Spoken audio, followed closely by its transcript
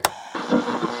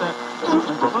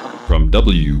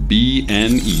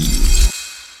WBNE.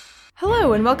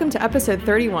 Hello and welcome to episode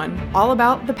 31, all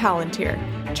about the Palantir,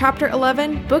 chapter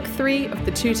 11, book 3 of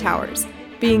The Two Towers,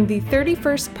 being the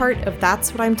 31st part of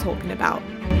That's What I'm Talking About.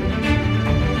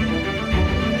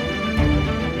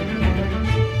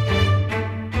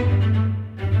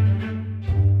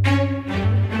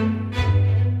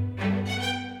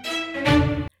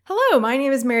 Hello, my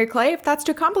name is Mary Clay. If that's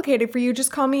too complicated for you,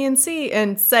 just call me NC.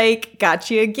 And psych, got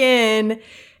you again.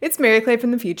 It's Mary Clay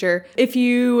from the future. If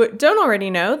you don't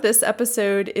already know, this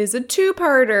episode is a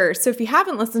two-parter. So if you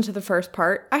haven't listened to the first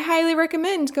part, I highly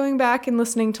recommend going back and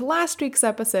listening to last week's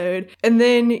episode. And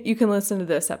then you can listen to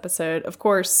this episode. Of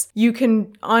course, you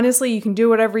can do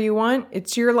whatever you want.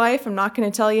 It's your life. I'm not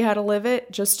going to tell you how to live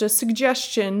it. Just a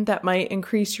suggestion that might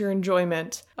increase your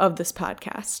enjoyment of this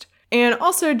podcast. And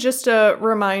also just a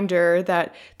reminder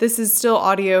that this is still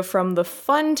audio from the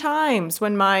fun times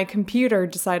when my computer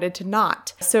decided to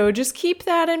not. So just keep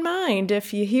that in mind.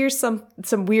 If you hear some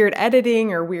weird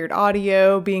editing or weird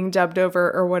audio being dubbed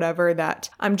over or whatever, that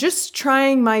I'm just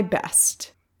trying my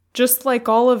best. Just like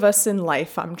all of us in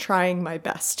life, I'm trying my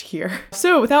best here.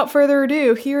 So without further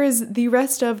ado, here is the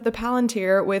rest of the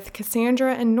Palantir with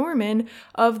Cassandra and Norman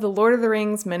of the Lord of the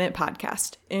Rings Minute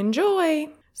podcast. Enjoy!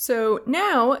 So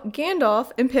now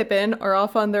Gandalf and Pippin are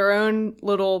off on their own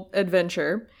little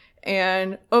adventure.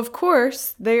 And of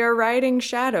course, they are riding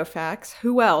Shadowfax.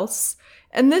 Who else?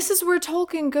 And this is where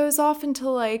Tolkien goes off into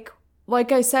like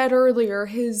I said earlier,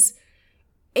 his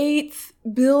 8th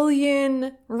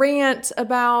billion rant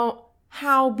about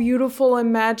how beautiful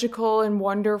and magical and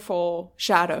wonderful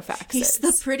Shadowfax is. He's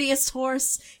the prettiest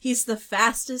horse. He's the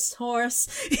fastest horse.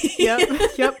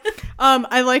 Yep.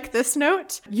 I like this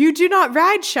note. You do not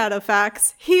ride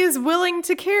Shadowfax. He is willing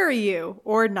to carry you,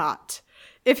 or not.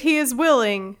 If he is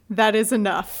willing, that is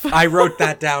enough. I wrote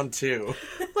that down too.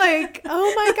 Like,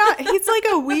 oh my god, he's like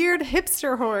a weird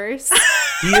hipster horse.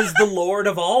 He is the lord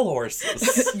of all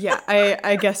horses. Yeah,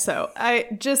 I guess so.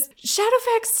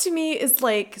 Shadowfax to me is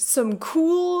like some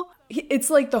cool,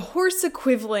 it's like the horse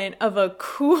equivalent of a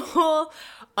cool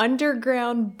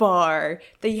underground bar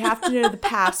that you have to know the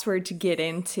password to get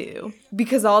into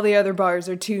because all the other bars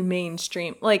are too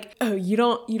mainstream. Like, oh, you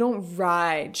don't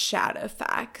ride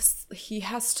Shadowfax. He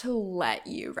has to let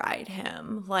you ride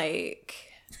him. Like,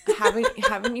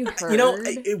 haven't you heard? You know,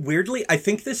 weirdly, I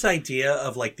think this idea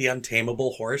of like the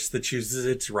untamable horse that chooses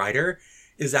its rider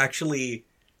is actually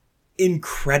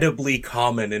incredibly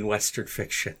common in Western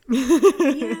fiction.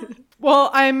 Yeah.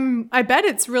 Well, I bet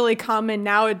it's really common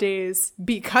nowadays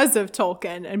because of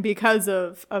Tolkien and because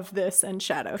of this and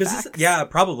Shadowfax. Yeah,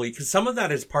 probably. Because some of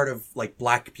that is part of like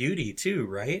Black Beauty too,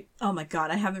 right? Oh my god,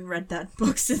 I haven't read that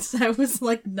book since I was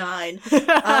like 9.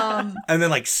 And then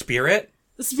like Spirit.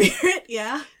 Spirit,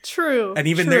 yeah. True. And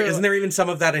even true. isn't there even some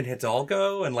of that in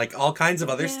Hidalgo and like all kinds of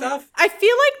other stuff? I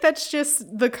feel like that's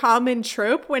just the common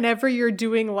trope whenever you're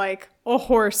doing like a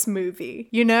horse movie,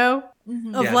 you know?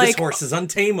 Mm-hmm. Of Yeah, like, this horse is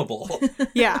untamable.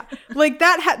 Yeah. Like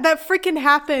that freaking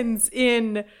happens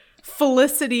in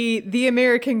Felicity, the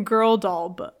American Girl doll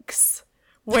books,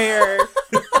 where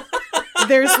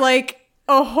there's like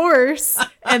a horse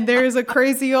and there's a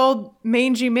crazy old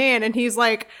mangy man and he's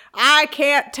like, I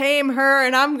can't tame her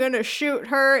and I'm gonna shoot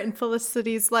her, and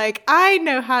Felicity's like, I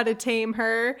know how to tame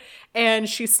her, and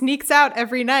she sneaks out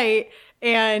every night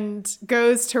and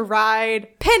goes to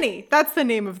ride Penny. That's the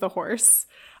name of the horse.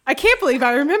 I can't believe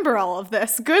I remember all of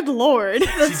this. Good lord. She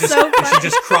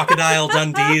just Crocodile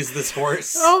Dundee's this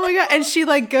horse. Oh my god. And she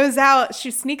like goes out, she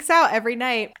sneaks out every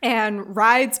night and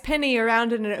rides Penny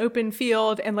around in an open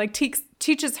field and like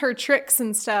teaches her tricks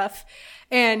and stuff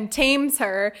and tames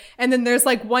her. And then there's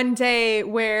like one day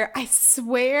where I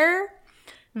swear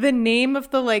the name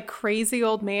of the like crazy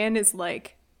old man is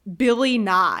like Billy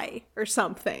Nye or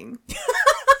something.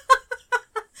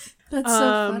 That's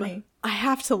so funny. I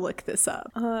have to look this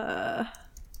up.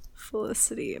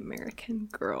 Felicity, American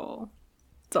Girl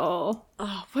doll.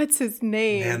 Oh, what's his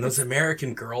name? Man, those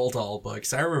American Girl doll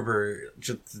books. I remember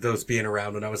just those being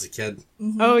around when I was a kid.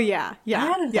 Mm-hmm. Oh, yeah. I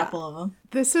had a couple of them.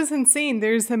 This is insane.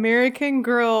 There's American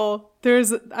Girl.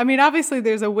 Obviously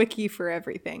there's a wiki for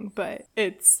everything, but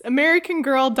it's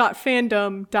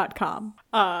americangirl.fandom.com.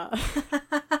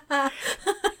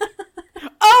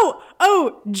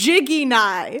 Oh, Jiggy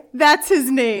Nye. That's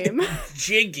his name.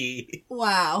 Jiggy.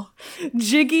 Wow.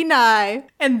 Jiggy Nye.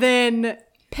 And then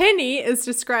Penny is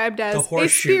described as a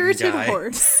spirited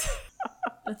horse.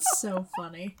 That's so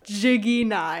funny. Jiggy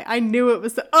Nye. I knew it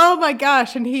was. Oh my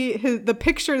gosh! And the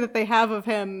picture that they have of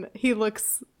him, he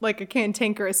looks like a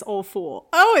cantankerous old fool.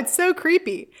 Oh, it's so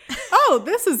creepy. Oh,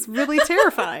 this is really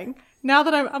terrifying. Now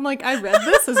that I'm like, I read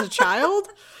this as a child.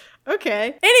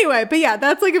 Okay. Anyway, but yeah,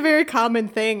 that's like a very common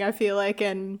thing, I feel like,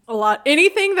 in a lot.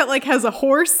 Anything that like has a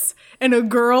horse and a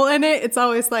girl in it, it's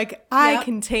always like, I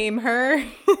can tame her.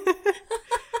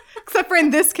 Except for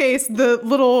in this case, the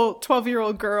little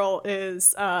 12-year-old girl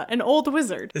is an old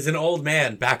wizard. Is an old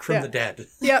man back from the dead.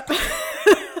 Yep.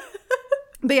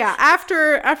 But yeah,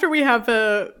 after we have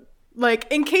a,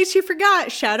 like, in case you forgot,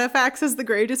 Shadowfax is the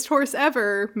greatest horse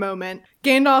ever moment,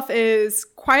 Gandalf is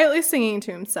quietly singing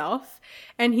to himself,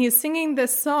 and he's singing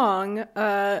this song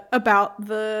about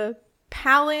the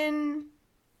the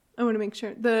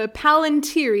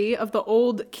Palantiri of the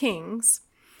old kings.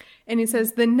 And he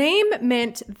says, the name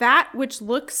meant that which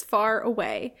looks far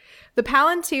away. The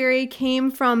Palantiri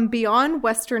came from beyond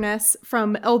Westerness,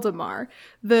 from Eldamar.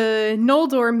 The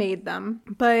Noldor made them,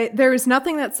 but there is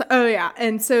nothing that's... Oh, yeah.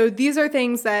 And so these are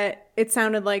things that it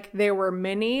sounded like there were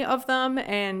many of them,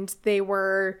 and they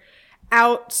were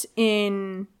out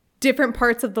in different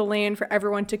parts of the land for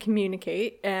everyone to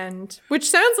communicate, and which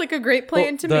sounds like a great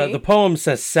plan to me. The poem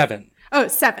says 7. Oh,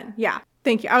 7. Yeah.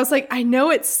 Thank you. I was like, I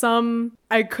know it's some,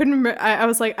 I couldn't remember. I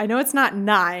was like, I know it's not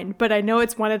 9, but I know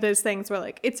it's one of those things where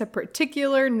like, it's a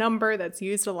particular number that's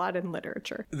used a lot in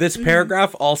literature. This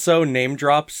paragraph also name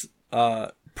drops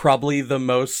probably the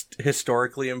most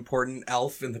historically important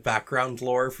elf in the background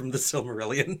lore from the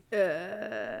Silmarillion.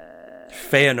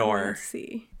 Feanor. Let's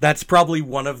see. That's probably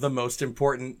one of the most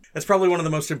important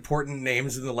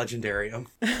names in the Legendarium.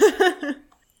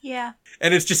 Yeah.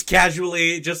 And it's just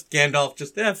casually, just Gandalf,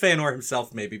 Feanor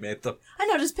himself maybe made them. I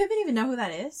know, does Pippin even know who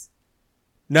that is?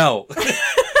 No.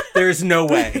 There's no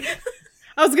way.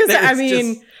 I was gonna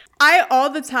say, I all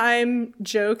the time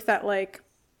joke that, like,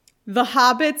 the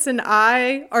hobbits and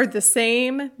I are the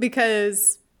same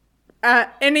because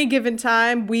at any given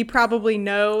time, we probably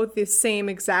know the same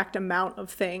exact amount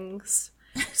of things.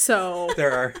 So...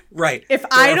 If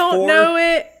I don't know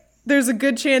it, there's a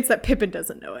good chance that Pippin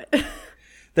doesn't know it.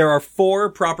 There are 4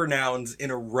 proper nouns in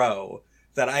a row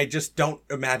that I just don't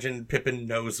imagine Pippin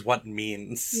knows what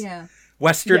means. Yeah.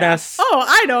 Westerness. Yeah. Oh,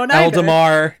 I don't either.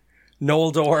 Eldamar,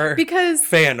 Noldor, because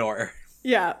Feanor.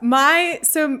 Yeah,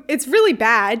 so it's really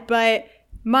bad, but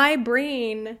my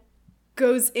brain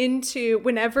goes into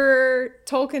whenever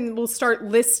Tolkien will start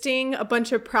listing a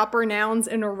bunch of proper nouns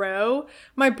in a row,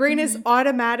 my brain is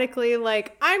automatically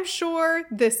like, I'm sure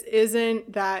this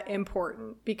isn't that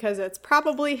important because it's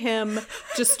probably him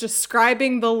just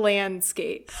describing the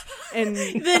landscape. And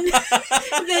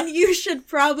then you should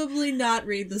probably not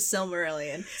read the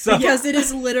Silmarillion because it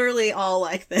is literally all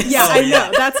like this. Yeah, I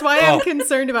know. That's why I'm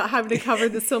concerned about having to cover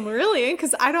the Silmarillion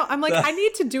because I'm like, I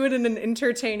need to do it in an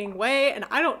entertaining way, and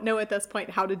I don't know at this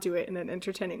point how to do it in an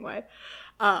entertaining way.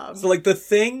 So like the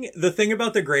thing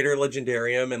about the Greater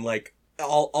Legendarium and like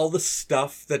all the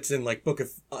stuff that's in like Book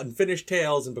of Unfinished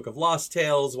Tales and Book of Lost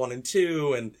Tales 1 and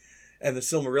 2 and the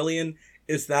Silmarillion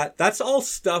is that's all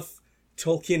stuff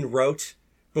Tolkien wrote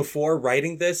before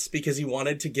writing this because he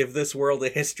wanted to give this world a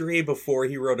history before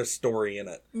he wrote a story in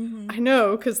it. I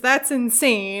know, because that's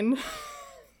insane.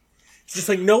 It's just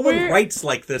like no one writes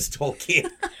like this, Tolkien.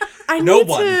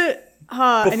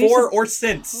 Before or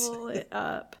since. Pull it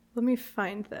up. Let me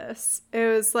find this. It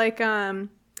was like, so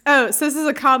this is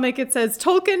a comic. It says,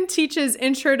 Tolkien teaches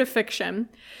intro to fiction.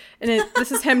 And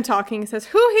this is him talking. He says,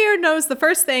 who here knows the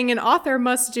first thing an author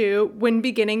must do when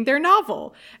beginning their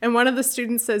novel? And one of the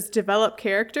students says, develop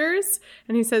characters.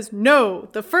 And he says, no,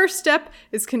 the first step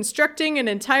is constructing an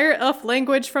entire elf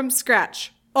language from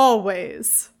scratch.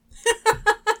 Always.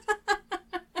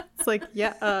 It's like,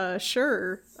 yeah,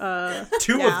 sure. 2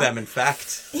 of them, in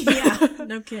fact. Yeah,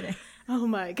 no kidding. Oh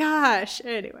my gosh.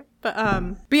 Anyway, but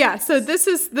yeah. So this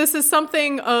is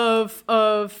something of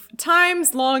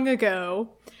times long ago,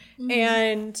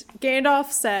 and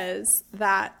Gandalf says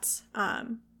that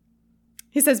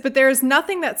he says, but there is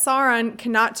nothing that Sauron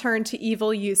cannot turn to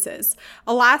evil uses.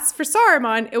 Alas, for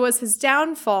Saruman, it was his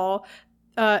downfall.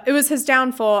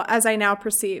 As I now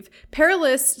perceive.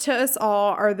 Perilous to us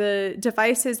all are the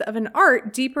devices of an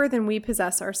art deeper than we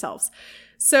possess ourselves.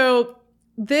 So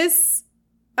this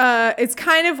is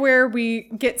kind of where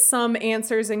we get some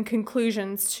answers and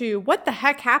conclusions to what the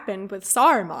heck happened with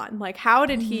Saruman. Like, how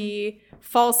did he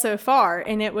fall so far?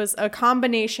 And it was a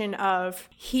combination of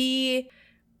he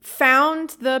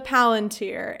found the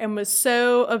Palantir and was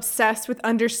so obsessed with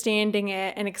understanding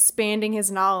it and expanding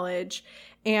his knowledge.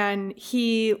 And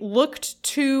he looked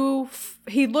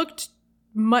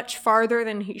much farther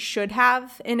than he should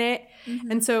have in it.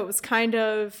 And so it was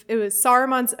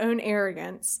Saruman's own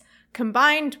arrogance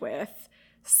combined with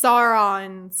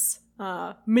Sauron's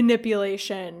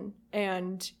manipulation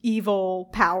and evil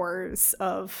powers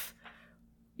of,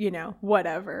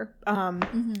 whatever.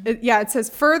 It says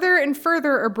further and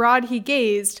further abroad he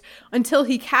gazed until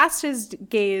he cast his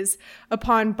gaze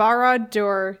upon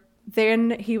Barad-dûr,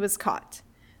 then he was caught.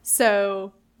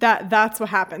 So that's what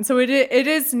happened. So it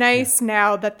is nice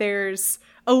now that there's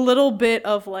a little bit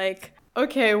of like,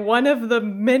 okay, one of the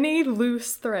many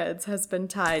loose threads has been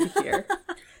tied here.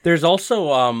 There's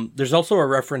also a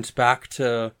reference back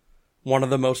to one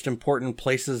of the most important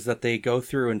places that they go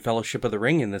through in Fellowship of the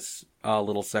Ring in this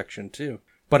little section too.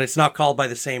 But it's not called by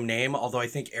the same name, although I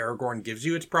think Aragorn gives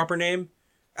you its proper name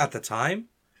at the time,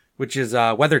 which is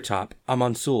Weathertop,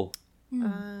 Amon Sul.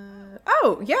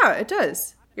 Oh, yeah, it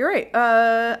does. You're right.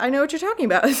 I know what you're talking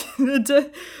about. It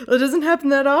doesn't happen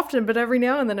that often, but every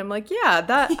now and then I'm like, yeah,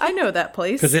 I know that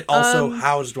place. Because it also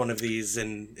housed one of these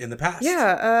in the past.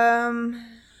 Yeah.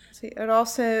 See, it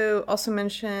also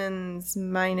mentions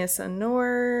minus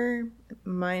Anor,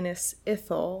 minus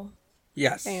Ithil.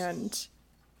 Yes. And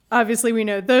obviously we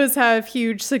know those have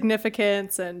huge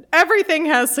significance, and everything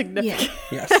has significance.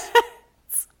 Yeah.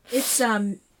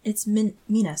 Yes. It's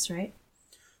Minas, right?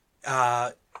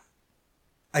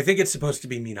 I think it's supposed to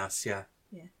be Minas, yeah.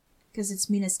 Yeah. Because it's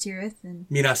Minas Tirith and...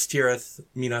 Minas Tirith,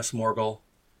 Minas Morgul,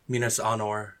 Minas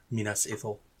Anor, Minas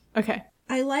Ithil. Okay.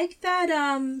 I like that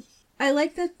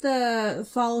the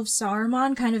fall of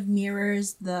Saruman kind of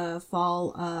mirrors the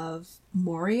fall of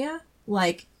Moria.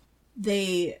 Like,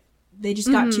 they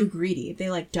just got too greedy. They,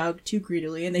 like, dug too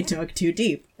greedily and they dug too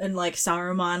deep. And, like,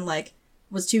 Saruman, like,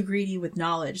 was too greedy with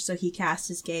knowledge, so he cast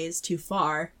his gaze too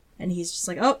far. And he's just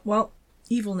like, oh, well,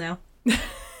 evil now.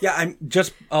 Yeah, I'm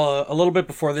just a little bit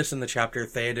before this in the chapter,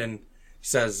 Theoden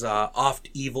says, oft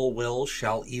evil will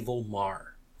shall evil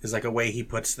mar. Is like a way he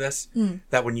puts this.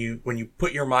 That when you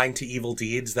put your mind to evil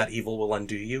deeds, that evil will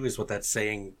undo you, is what that's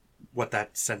saying, what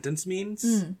that sentence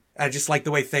means. I just like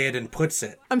the way Theoden puts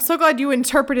it. I'm so glad you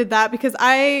interpreted that, because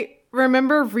I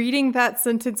remember reading that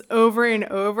sentence over and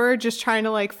over, just trying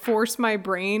to like force my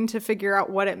brain to figure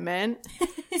out what it meant.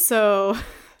 So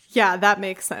yeah, that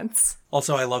makes sense.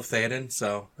 Also, I love Theoden,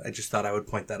 so I just thought I would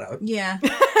point that out. Yeah.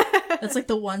 That's like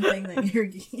the one thing that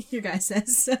your guy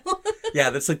says, so. Yeah,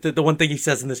 that's like the one thing he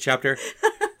says in this chapter.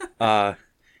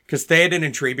 Because Theoden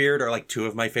and Treebeard are like two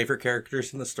of my favorite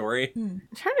characters in the story. I'm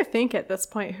trying to think at this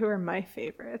point, who are my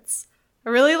favorites? I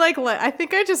really like, I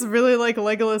think I just really like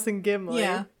Legolas and Gimli.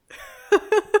 Yeah.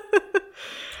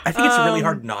 I think it's really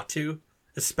hard not to,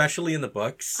 especially in the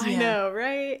books. I know,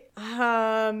 right?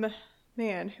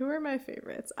 Man, who are my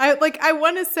favorites? I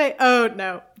want to say, oh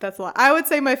no, that's a lot. I would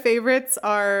say my favorites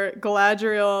are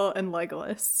Galadriel and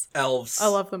Legolas. Elves. I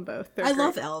love them both. I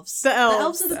love elves. The elves. The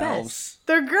elves are the best. Elves.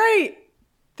 They're great.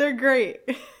 They're great.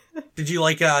 Did you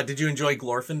enjoy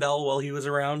Glorfindel while he was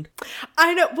around?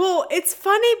 I know. Well, it's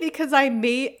funny because I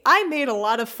made a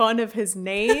lot of fun of his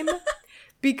name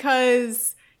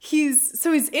because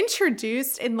he's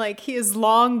introduced and like he has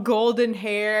long golden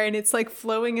hair and it's like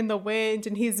flowing in the wind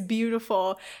and he's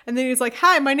beautiful. And then he's like,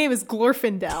 "Hi, my name is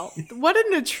Glorfindel." What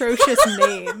an atrocious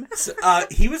name. So,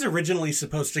 he was originally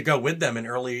supposed to go with them in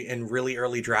really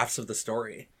early drafts of the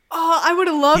story. Oh, I would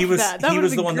have loved that. He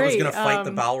was the one that was going to fight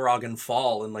the Balrog and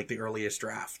fall in like the earliest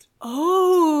draft.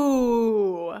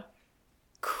 Oh,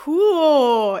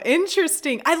 cool.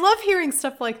 Interesting. I love hearing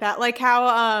stuff like that. Like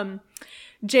how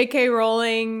J.K.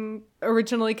 Rowling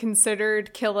originally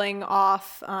considered killing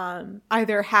off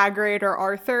either Hagrid or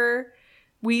Arthur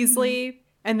Weasley.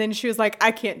 And then she was like,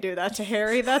 I can't do that to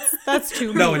Harry. That's too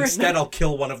mean. No, instead I'll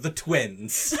kill one of the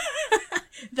twins.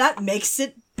 That makes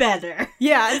it better.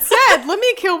 Yeah, instead, let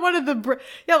me kill one of the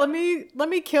let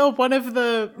me kill one of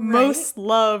the most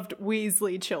loved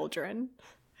Weasley children.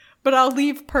 But I'll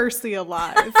leave Percy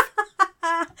alive.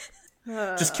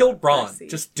 Just kill Ron. Percy.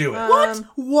 Just do it.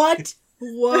 What?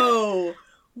 Whoa.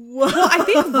 Well, I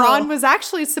think Ron was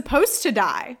actually supposed to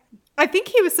die. I think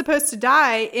he was supposed to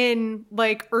die in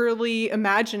like early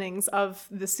imaginings of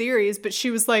the series, but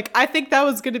she was like, I think that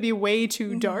was going to be way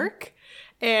too dark.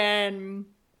 And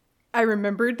I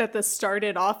remembered that this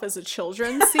started off as a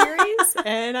children's series,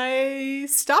 and I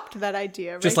stopped that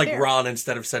idea right Just like there. Ron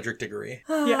instead of Cedric Diggory.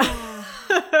 Yeah.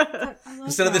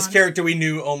 Instead of this character we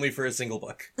knew only for a single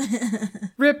book.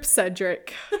 Rip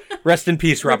Cedric. Rest in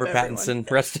peace, Robert everyone. Pattinson.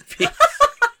 Rest in peace.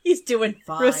 He's doing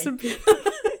fine. Rest in peace.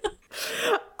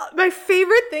 My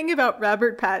favorite thing about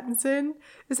Robert Pattinson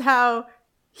is how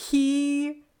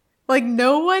he, like,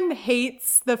 no one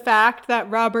hates the fact that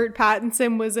Robert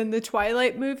Pattinson was in the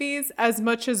Twilight movies as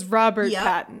much as Robert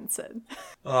Pattinson.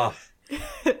 Oh.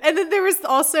 And then there was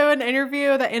also an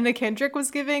interview that Anna Kendrick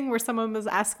was giving where someone was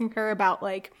asking her about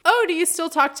like, oh, do you still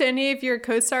talk to any of your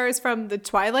co-stars from the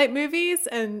Twilight movies?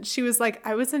 And she was like,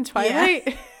 I was in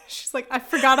Twilight. She's like, I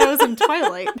forgot I was in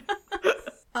Twilight.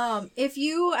 If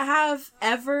you have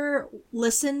ever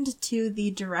listened to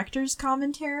the director's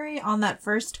commentary on that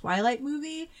first Twilight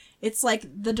movie, it's like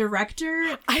the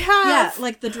director. I have. Yeah,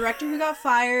 like the director who got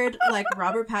fired, like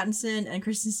Robert Pattinson and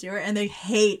Kristen Stewart, and they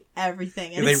hate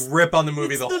everything. And they rip on the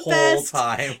movie the whole best.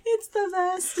 time. It's the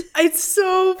best. It's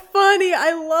so funny.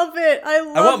 I love it. I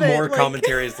want more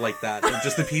commentaries like that. Of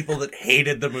just the people that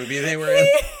hated the movie they were in.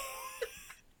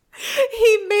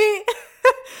 He made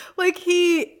like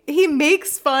he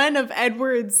makes fun of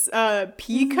Edward's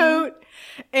pea coat,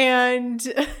 and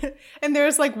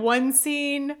there's like one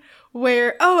scene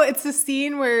where it's a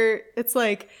scene where it's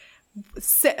like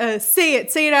say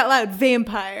it out loud,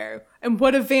 vampire, and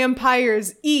what do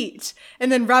vampires eat?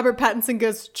 And then Robert Pattinson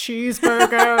goes,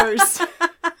 cheeseburgers.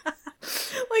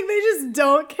 Like they just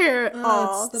don't care at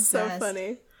all. It's the so best.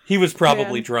 funny. He was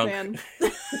probably drunk. Man.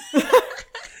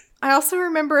 I also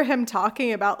remember him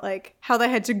talking about like how they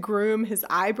had to groom his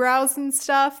eyebrows and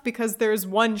stuff because there's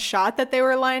one shot that they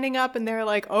were lining up and they're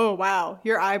like, oh wow,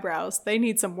 your eyebrows, they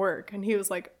need some work. And he was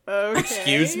like, okay.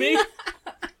 Excuse me?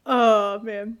 Oh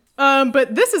man.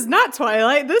 But this is not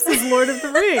Twilight. This is Lord of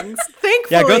the Rings.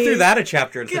 Thankfully. Yeah, go through that a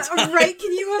chapter at a time. Right?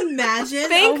 Can you imagine?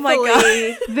 Thankfully, oh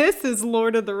my god. This is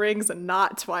Lord of the Rings and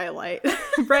not Twilight.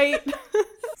 Right?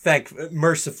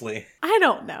 Mercifully. I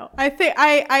don't know. I think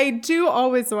I do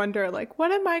always wonder, like,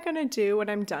 what am I going to do when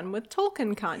I'm done with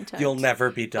Tolkien content? You'll never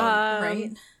be done.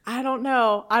 Right? I don't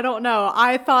know.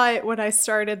 I thought when I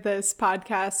started this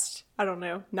podcast, I don't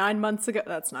know, 9 months ago.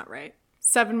 That's not right.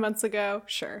 7 months ago.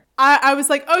 Sure. I was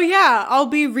like, oh yeah, I'll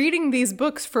be reading these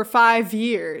books for 5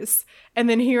 years. And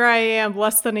then here I am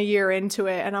less than a year into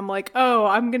it. And I'm like, oh,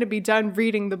 I'm going to be done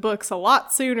reading the books a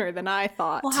lot sooner than I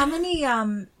thought. Well, how many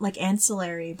like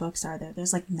ancillary books are there?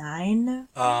 There's like 9.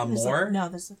 More? No,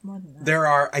 there's like more than that. There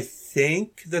are, I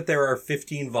think that there are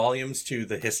 15 volumes to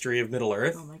the history of Middle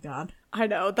Earth. Oh my god. I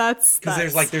know. That's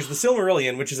Because there's the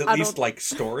Silmarillion, which is at least like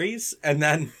stories. And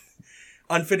then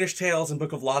Unfinished Tales and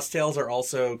Book of Lost Tales are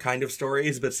also kind of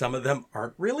stories, but some of them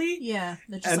aren't really. Yeah,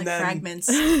 they're just fragments.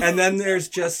 And then there's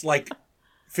just like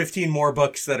 15 more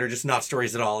books that are just not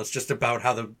stories at all. It's just about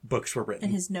how the books were written.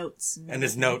 And his notes. And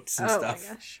his notes and stuff.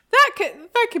 My gosh.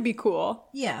 That could be cool.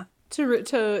 Yeah.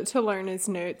 To learn his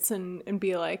notes and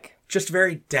be like, just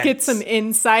very dense. get some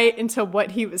insight into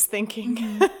what he was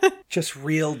thinking. Just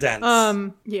real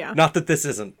dense. Yeah. Not that this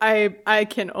isn't. I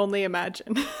can only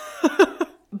imagine.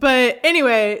 But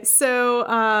anyway, so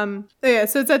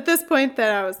so it's at this point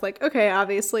that I was like, okay,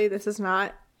 obviously this is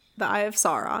not the Eye of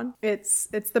Sauron. It's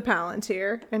the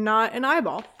Palantir and not an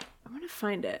eyeball. I want to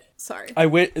find it. Sorry.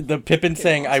 The Pippin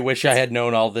saying, "I wish I had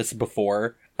known all this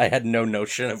before. I had no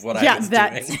notion of what I was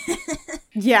doing."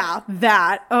 Yeah,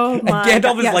 that. Oh my. And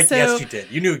Gandalf is yeah, like, "Yes, you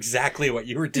did. You knew exactly what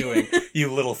you were doing,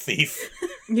 you little thief."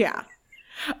 Yeah.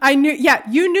 I knew,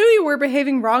 you knew you were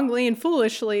behaving wrongly and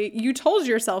foolishly. You told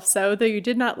yourself so, though you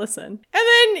did not listen.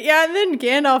 And then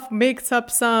Gandalf makes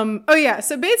up some,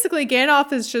 so basically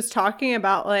Gandalf is just talking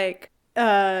about like,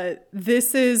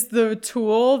 this is the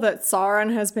tool that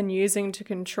Sauron has been using to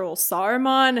control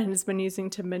Saruman and has been using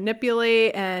to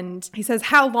manipulate. And he says,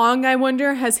 how long, I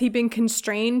wonder, has he been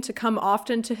constrained to come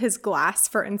often to his glass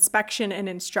for inspection and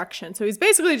instruction? So he's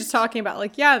basically just talking about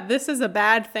like, yeah, this is a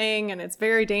bad thing and it's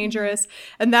very dangerous.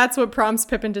 And that's what prompts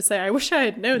Pippin to say, I wish I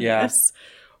had known this.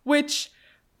 Which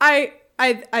I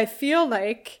feel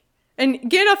like, and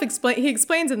Gandalf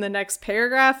explains in the next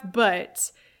paragraph,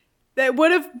 but that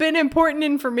would have been important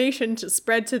information to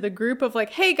spread to the group of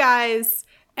like, hey guys,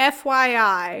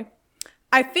 FYI,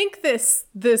 I think this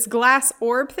glass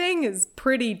orb thing is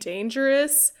pretty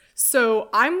dangerous. So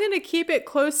I'm going to keep it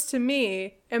close to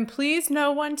me and please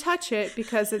no one touch it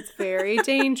because it's very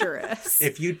dangerous.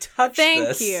 If you touch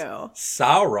this,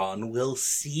 Sauron will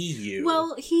see you.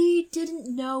 Well, he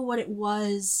didn't know what it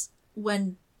was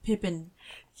when Pippin.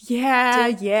 Yeah.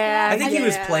 I think he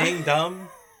was playing dumb.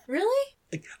 Really?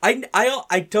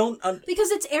 I don't...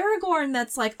 because it's Aragorn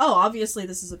that's like, oh, obviously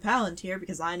this is a Palantir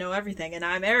because I know everything and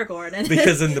I'm Aragorn. And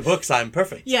because in the books I'm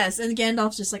perfect. Yes, and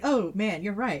Gandalf's just like, oh, man,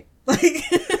 you're right. Like,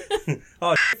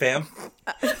 oh, fam.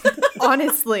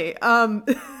 Honestly.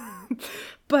 But,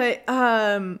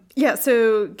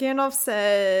 so Gandalf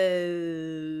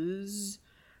says...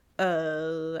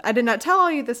 I did not tell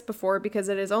all you this before because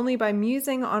it is only by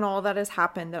musing on all that has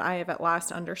happened that I have at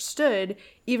last understood,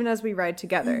 even as we ride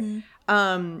together.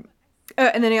 Mm-hmm. And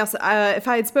then he also, if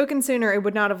I had spoken sooner, it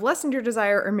would not have lessened your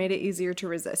desire or made it easier to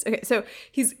resist. Okay, so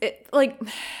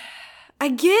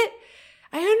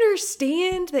I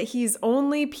understand that he's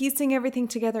only piecing everything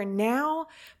together now,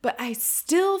 but I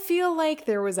still feel like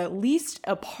there was at least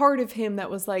a part of him that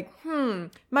was like,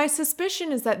 my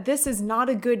suspicion is that this is not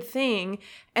a good thing,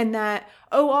 and that,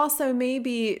 also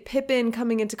maybe Pippin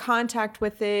coming into contact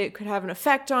with it could have an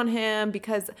effect on him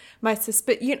because my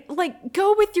like,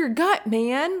 go with your gut,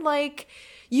 man. Like,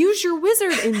 use your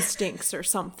wizard instincts or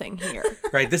something here.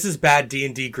 Right, this is bad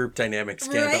D&D group dynamics,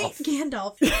 Gandalf. Right,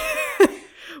 Gandalf.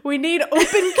 We need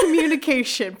open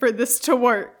communication for this to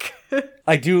work.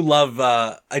 I do love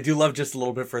just a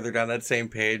little bit further down that same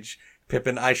page,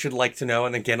 Pippin, I should like to know,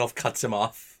 and then Gandalf cuts him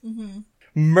off. Mm-hmm.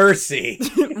 Mercy.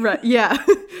 Right, yeah.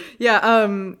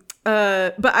 Yeah,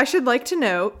 but I should like to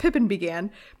know, Pippin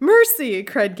began, "Mercy,"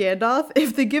 cried Gandalf,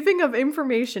 "if the giving of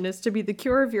information is to be the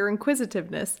cure of your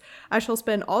inquisitiveness, I shall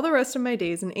spend all the rest of my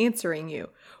days in answering you.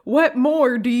 What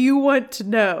more do you want to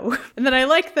know?" And then I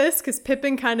like this because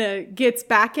Pippin kind of gets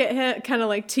back at him, kind of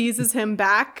like teases him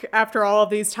back after all of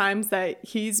these times that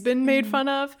he's been made fun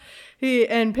of.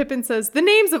 And Pippin says, "The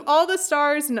names of all the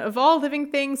stars and of all living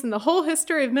things and the whole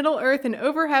history of Middle-earth and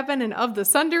over heaven and of the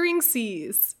sundering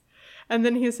seas." And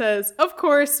then he says, "Of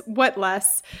course, what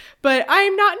less? But I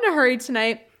am not in a hurry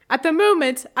tonight. At the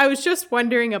moment, I was just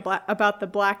wondering about the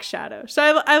Black Shadow."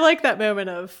 So I like that moment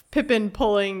of Pippin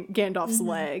pulling Gandalf's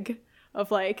leg.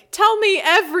 Of like, tell me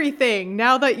everything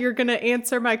now that you're going to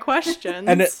answer my questions.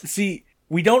 And see,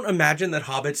 we don't imagine that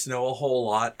hobbits know a whole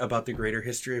lot about the greater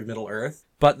history of Middle-earth.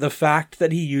 But the fact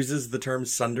that he uses the term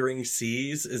Sundering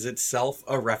Seas is itself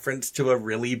a reference to a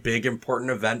really big,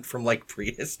 important event from, like,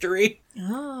 prehistory.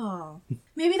 Oh.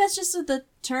 Maybe that's just the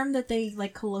term that they,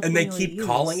 like, colloquially and they keep use.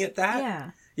 calling it that?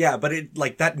 Yeah. Yeah, but it,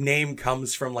 like, that name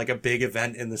comes from, like, a big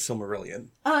event in the Silmarillion.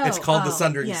 Oh, it's called the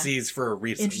Sundering Seas for a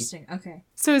reason. Interesting, okay.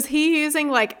 So is he using,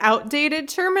 like, outdated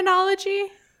terminology?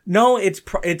 No,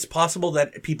 it's possible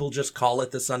that people just call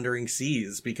it the Sundering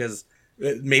Seas because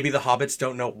maybe the hobbits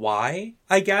don't know why,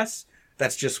 I guess.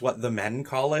 That's just what the men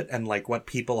call it and, like, what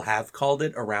people have called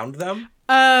it around them.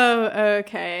 Oh,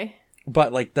 okay.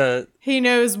 But, like, he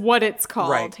knows what it's called.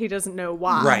 Right. He doesn't know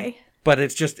why. Right. But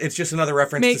it's just another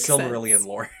reference Makes to Silmarillion sense.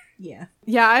 lore. Yeah.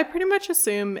 Yeah, I pretty much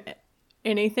assume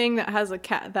anything that has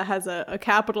a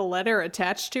capital letter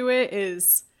attached to it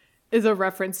is a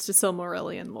reference to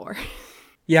Silmarillion lore.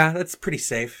 Yeah, that's pretty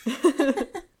safe.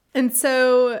 And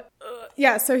so,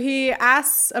 so he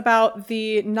asks about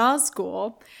the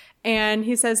Nazgul, and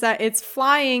he says that it's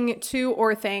flying to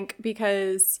Orthanc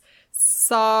because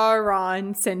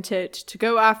Sauron sent it to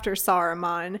go after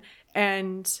Saruman,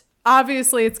 and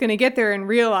obviously it's going to get there and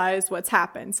realize what's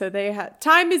happened. So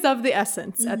time is of the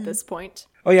essence at this point.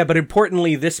 Oh yeah, but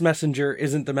importantly, this messenger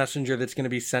isn't the messenger that's going to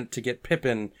be sent to get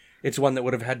Pippin. It's one that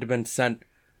would have had to been sent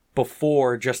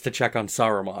before just to check on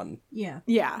Saruman. Yeah.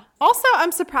 Yeah. Also,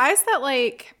 I'm surprised that,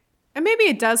 like, and maybe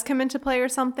it does come into play or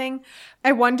something.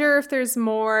 I wonder if there's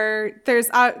more, there's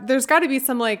got to be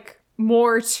some, like,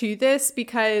 more to this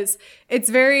because it's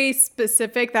very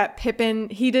specific that Pippin,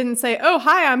 he didn't say, "Oh,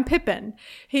 hi, I'm Pippin."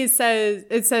 It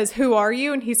says, "Who are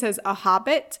you?" And he says, "A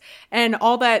hobbit." And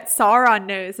all that Sauron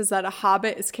knows is that a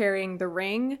hobbit is carrying the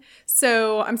ring.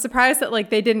 So I'm surprised that, like,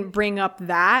 they didn't bring up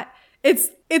that. It's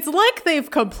like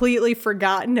they've completely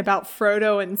forgotten about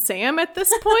Frodo and Sam at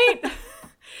this point.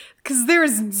 Because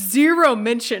there's zero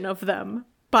mention of them,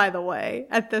 by the way,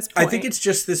 at this point. I think it's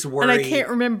just this worry. And I can't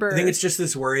remember. I think it's just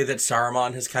this worry that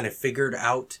Saruman has kind of figured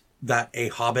out that a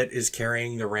hobbit is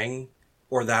carrying the ring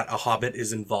or that a hobbit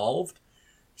is involved.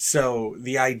 So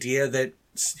the idea that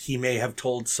he may have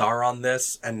told Sauron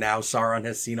this and now Sauron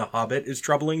has seen a hobbit is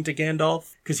troubling to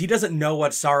Gandalf because he doesn't know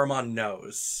what Saruman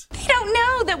knows. They don't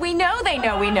know that we know they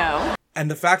know we know.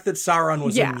 And the fact that Sauron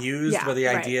was amused by the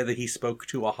idea that he spoke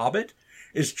to a hobbit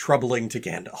is troubling to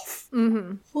Gandalf.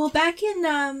 Mm-hmm. Well, back in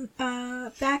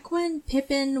back when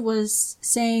Pippin was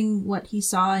saying what he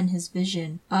saw in his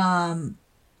vision,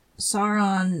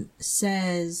 Sauron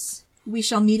says, "We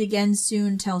shall meet again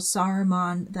soon. Tell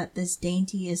Saruman that this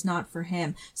dainty is not for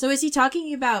him." So is he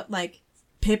talking about, like,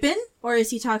 Pippin, or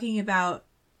is he talking about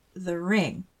the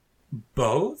ring?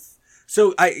 Both.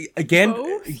 So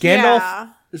Gandalf.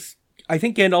 Yeah. I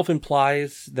think Gandalf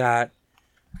implies that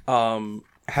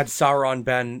had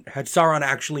Sauron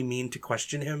actually mean to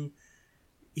question him,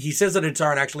 he says that had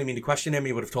Sauron actually mean to question him,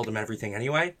 he would have told him everything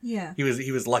anyway. Yeah. He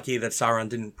was lucky that Sauron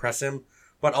didn't press him,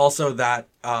 but also that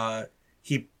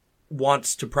he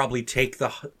wants to probably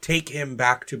take him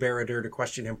back to Barad-dûr to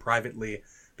question him privately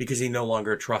because he no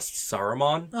longer trusts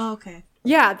Saruman. Oh, okay.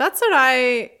 Yeah, that's what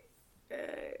I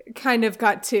kind of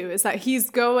got too, is that he's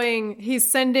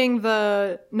sending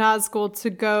the Nazgul to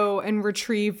go and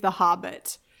retrieve the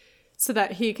Hobbit. so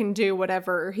that he can do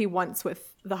whatever he wants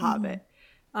with the Hobbit.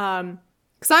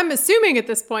 Because I'm assuming at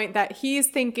this point that he's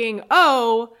thinking,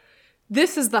 oh,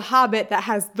 this is the Hobbit that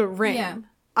has the ring. Yeah.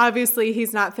 Obviously,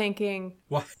 he's not thinking...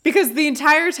 What? Because the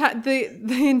entire time,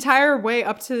 the entire way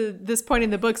up to this point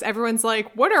in the books, everyone's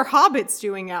like, what are hobbits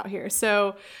doing out here?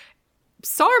 So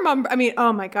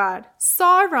oh my God.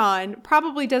 Sauron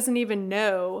probably doesn't even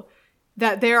know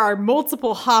that there are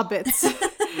multiple hobbits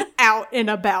out and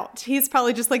about. He's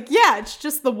probably just like, yeah, it's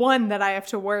just the one that I have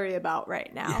to worry about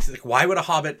right now. It's like, why would a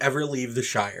hobbit ever leave the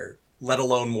Shire, let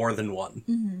alone more than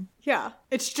one? Yeah,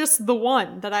 it's just the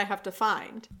one that I have to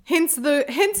find. Hence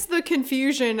the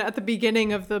confusion at the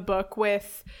beginning of the book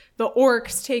with the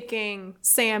orcs taking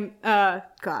Merry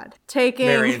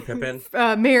and Pippin.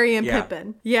 Merry and Yeah.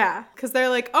 Pippin. Yeah, because they're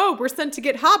like, oh, we're sent to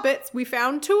get hobbits. We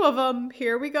found 2 of them.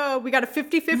 Here we go. We got a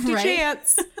 50-50 Right?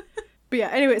 chance. But yeah,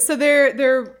 anyway, so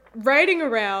they're riding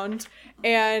around,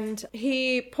 and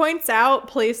he points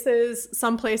out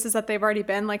some places that they've already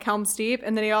been, like Helm's Deep,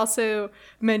 and then he also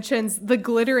mentions the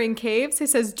glittering caves. He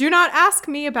says, do not ask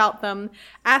me about them.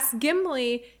 Ask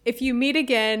Gimli if you meet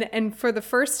again, and for the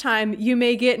first time, you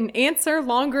may get an answer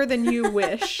longer than you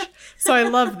wish. So I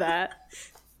love that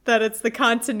it's the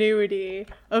continuity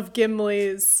of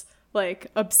Gimli's, like,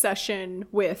 obsession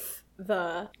with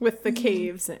the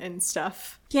caves and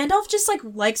stuff. Gandalf just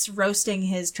likes roasting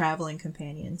his traveling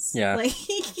companions. Yeah. Like,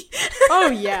 Oh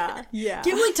yeah, yeah.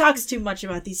 Gimli talks too much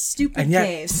about these stupid And yet,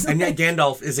 caves. and yet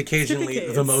Gandalf is occasionally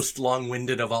Stupid the caves. most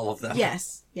long-winded of all of them.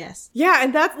 Yes. Yeah,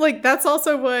 and that's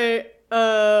also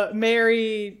what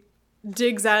Mary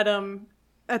digs at him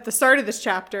at the start of this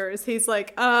chapter. Is he's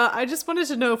like, I just wanted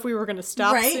to know if we were going to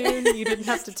stop Right? soon. You didn't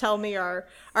have to tell me our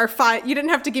you didn't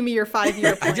have to give me your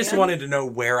 5-year plan. I just wanted to know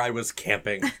where I was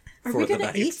camping Are for we the gonna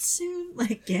night. eat soon?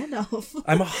 Like Gandalf.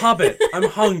 I'm a hobbit. I'm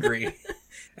hungry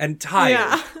and tired.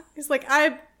 Yeah, he's like,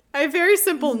 I have very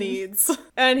simple needs,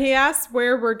 and he asks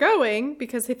where we're going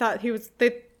because he thought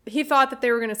he thought that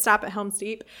they were going to stop at Helm's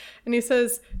Deep, and he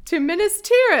says, to Minas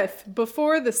Tirith,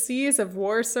 before the seas of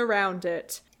war surround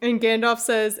it. And Gandalf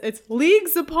says, it's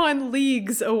leagues upon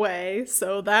leagues away,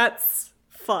 so that's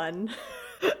fun.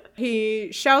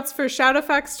 He shouts for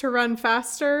Shadowfax to run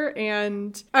faster,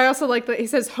 and I also like that he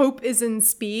says hope is in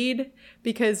speed,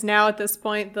 because now at this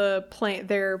point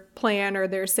their plan or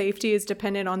their safety is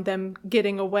dependent on them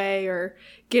getting away or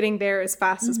getting there as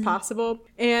fast as possible.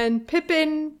 And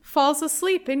Pippin falls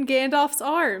asleep in Gandalf's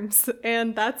arms,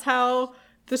 and that's how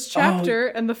this chapter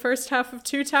and the first half of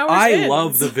Two Towers ends.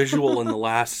 love the visual in the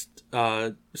last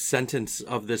sentence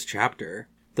of this chapter.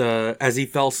 As he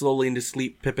fell slowly into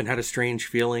sleep, Pippin had a strange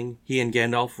feeling. He and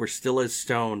Gandalf were still as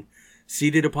stone,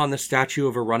 seated upon the statue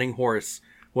of a running horse,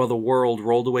 while the world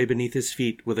rolled away beneath his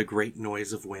feet with a great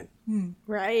noise of wind.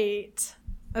 Right.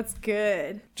 That's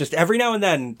good. Just every now and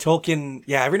then, Tolkien pulls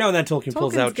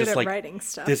Tolkien's out good just at like writing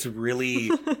stuff. this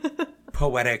really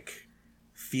poetic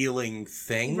feeling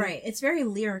thing. Right. It's very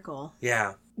lyrical.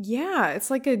 Yeah. Yeah,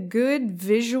 it's like a good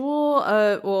visual,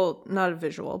 well, not a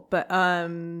visual, but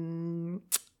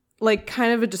like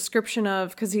kind of a description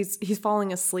of, because he's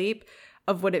falling asleep,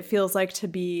 of what it feels like to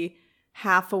be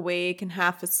half awake and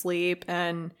half asleep,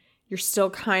 and you're still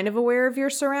kind of aware of your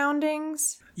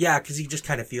surroundings. Yeah, because he just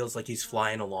kind of feels like he's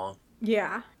flying along.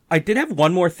 Yeah. I did have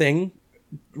one more thing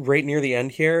right near the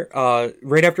end here.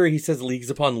 Right after he says leagues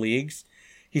upon leagues,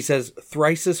 he says,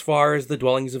 thrice as far as the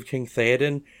dwellings of King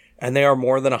Theoden, and they are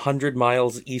more than 100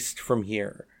 miles east from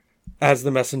here, as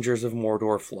the messengers of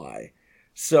Mordor fly.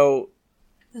 So,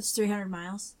 That's 300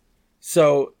 miles.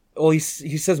 well, he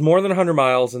says more than 100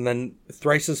 miles, and then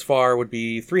thrice as far would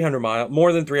be 300 miles,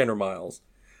 more than 300 miles.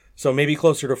 So maybe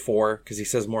closer to 4, because he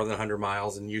says more than 100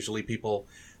 miles, and usually people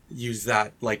use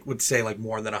that, like, would say, like,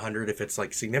 more than 100 if it's,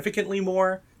 like, significantly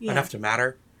more, enough to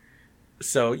matter.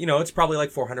 So, it's probably,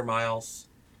 like, 400 miles.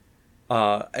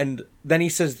 And then he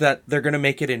says that they're going to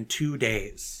make it in 2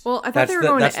 days. Well, I thought they were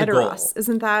going to the goal. Edoras.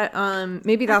 Isn't that,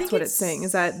 maybe that's think what it's saying,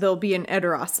 is that they'll be in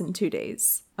Edoras in 2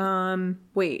 days.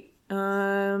 Wait.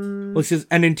 Well, he says,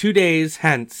 and in 2 days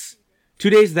hence, 2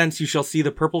 days thence you shall see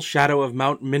the purple shadow of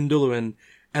Mount Minduluin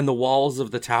and the walls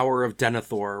of the Tower of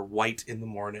Denethor white in the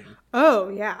morning. Oh,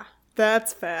 yeah.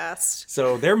 That's fast.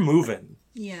 So they're moving.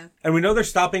 Yeah. And we know they're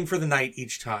stopping for the night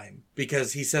each time,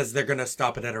 because he says they're going to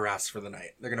stop at Edoras for the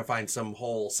night. They're going to find some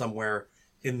hole somewhere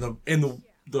in the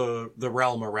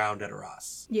realm around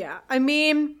Edoras. Yeah. I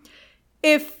mean,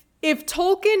 if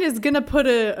Tolkien is going to put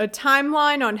a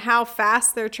timeline on how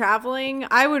fast they're traveling,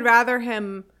 I would rather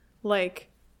him, like,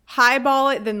 highball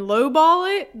it than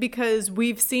lowball it, because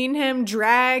we've seen him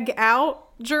drag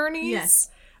out journeys. Yes.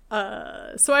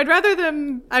 So I'd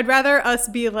rather us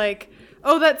be like,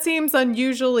 oh, that seems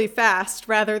unusually fast,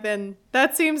 rather than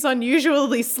that seems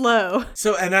unusually slow.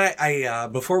 So, and I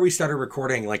before we started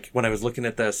recording, like, when I was looking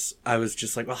at this, I was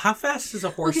just like, well, how fast does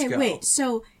a horse go? Okay, wait.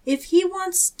 So, if he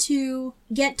wants to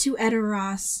get to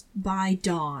Edoras by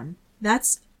dawn,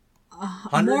 that's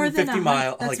more than 150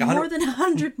 miles. That's like more than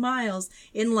 100 miles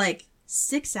in, like,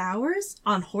 6 hours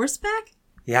on horseback?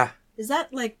 Yeah. Is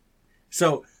that, like...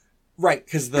 So, right,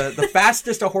 because the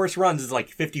fastest a horse runs is like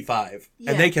 55,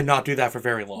 Yeah. and they cannot do that for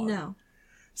very long. No.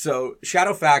 So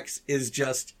Shadowfax is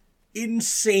just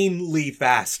insanely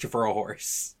fast for a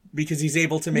horse because he's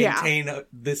able to maintain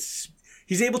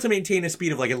He's able to maintain a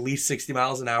speed of like at least 60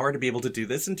 miles an hour to be able to do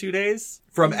this in 2 days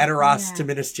from Edoras to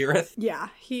Minas Tirith. Yeah,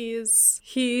 he's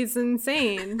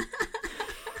insane.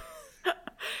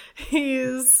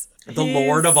 he's The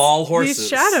lord of all horses.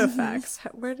 He's Shadowfax.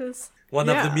 Where does One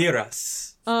of the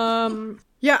Miras.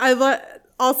 Yeah,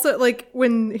 also, like,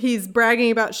 when he's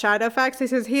bragging about Shadowfax, he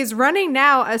says, he's running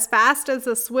now as fast as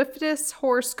the swiftest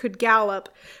horse could gallop,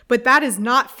 but that is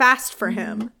not fast for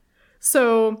him.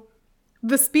 So,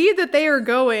 the speed that they are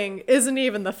going isn't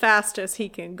even the fastest he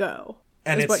can go.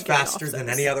 And is it's what Gandalf faster than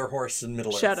says. any other horse in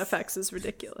Middle-earth. Shadowfax is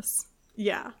ridiculous.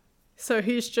 Yeah. So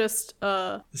he's just,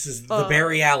 This is the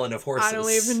Barry Allen of horses. I don't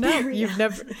even know. You've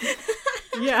never...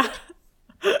 Yeah.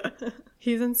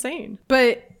 He's insane.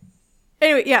 But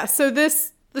anyway, yeah, so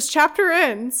this chapter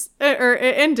ends, or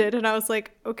it ended, and I was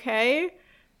like, okay,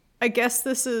 I guess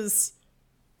this is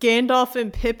Gandalf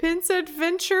and Pippin's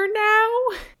adventure now?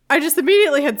 I just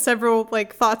immediately had several,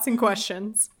 like, thoughts and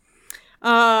questions.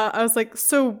 I was like,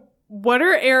 so what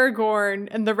are Aragorn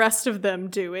and the rest of them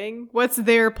doing? What's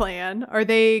their plan? Are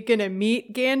they gonna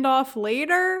meet Gandalf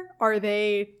later? Are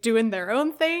they doing their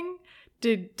own thing?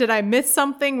 Did I miss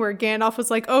something where Gandalf was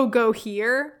like, oh, go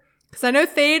here? Because I know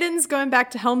Théoden's going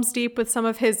back to Helm's Deep with some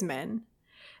of his men.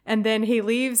 And then he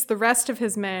leaves the rest of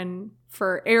his men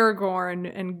for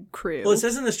Aragorn and crew. Well, it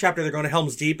says in this chapter they're going to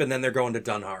Helm's Deep and then they're going to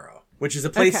Dunharrow, which is a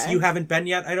place you haven't been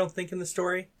yet, I don't think, in the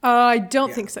story. I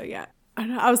don't think so yet.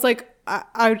 I was like,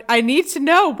 I need to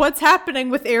know what's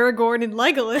happening with Aragorn and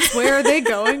Legolas. Where are they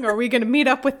going? Are we going to meet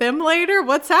up with them later?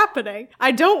 What's happening?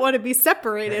 I don't want to be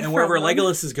separated And wherever from them.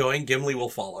 Legolas is going, Gimli will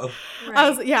follow.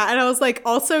 Right. I was like,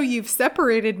 also, you've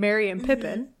separated Merry and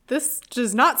Pippin. This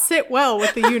does not sit well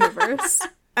with the universe.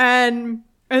 and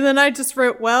then I just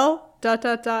wrote, well, ...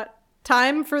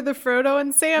 time for the Frodo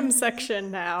and Sam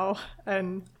section now.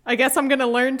 And I guess I'm going to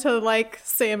learn to like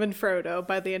Sam and Frodo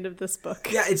by the end of this book.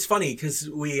 Yeah, it's funny because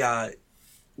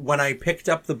when I picked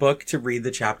up the book to read the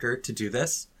chapter to do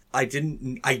this, I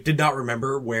did not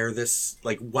remember where this,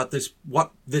 like, what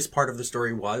this part of the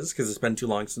story was, because it's been too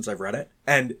long since I've read it.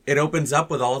 And it opens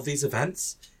up with all of these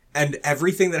events, and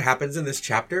everything that happens in this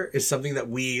chapter is something that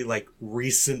we, like,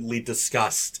 recently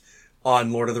discussed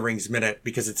on Lord of the Rings Minute,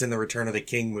 because it's in the Return of the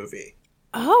King movie.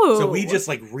 Oh. So we just,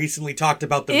 like, recently talked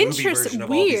about the movie version of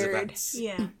all these events.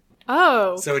 Yeah.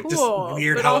 Oh, So it cool. just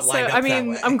weird But how also, it lined up I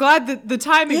mean, that way. I'm glad that the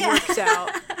timing worked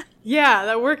out. Yeah,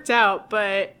 that worked out.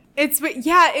 But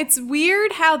it's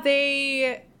weird how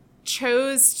they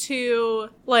chose to,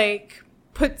 like,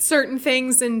 put certain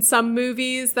things in some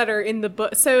movies that are in the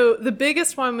book. So the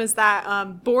biggest one was that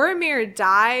Boromir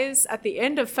dies at the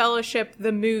end of Fellowship,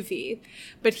 the movie,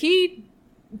 but he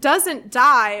doesn't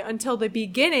die until the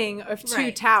beginning of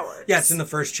Two Towers. Yeah, it's in the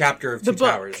first chapter of Two book.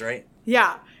 Towers, right?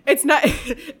 Yeah. It's not,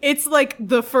 it's like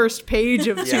the first page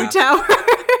of Two Yeah. Towers.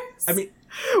 I mean,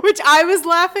 Which I was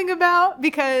laughing about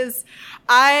because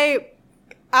I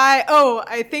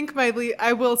think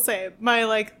I will say my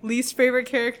like least favorite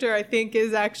character I think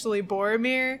is actually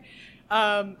Boromir.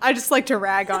 I just like to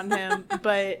rag on him,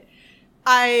 but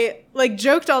I like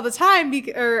joked all the time,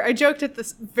 I joked at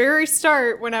the very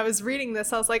start when I was reading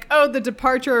this. I was like, oh, the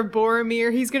departure of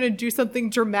Boromir. He's going to do something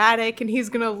dramatic and he's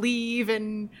going to leave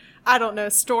and, I don't know,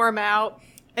 storm out.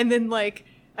 And then, like,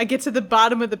 I get to the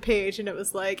bottom of the page and it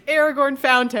was like, Aragorn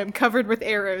found him covered with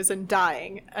arrows and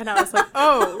dying. And I was like,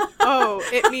 oh,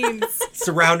 it means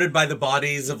surrounded by the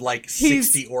bodies of, like,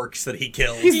 60 orcs that he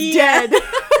killed. he's dead.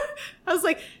 I was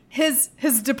like, his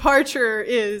departure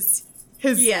is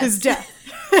his death.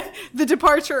 The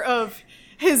departure of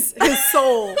his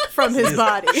soul from his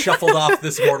body Shuffled off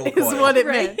this mortal is coil. what it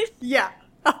Right. meant. Yeah.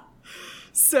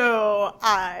 So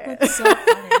That's so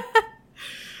funny.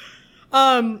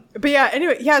 but yeah,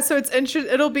 anyway, yeah, so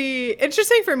it'll be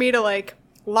interesting for me to like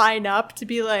line up to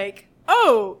be like,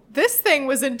 oh, this thing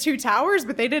was in Two Towers,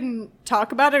 but they didn't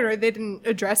talk about it or they didn't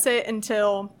address it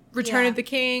until Return Yeah. of the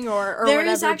King or There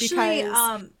whatever. is actually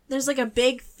because there's like a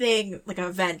big thing, like an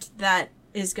event that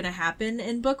is going to happen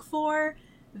in book 4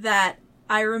 that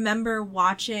I remember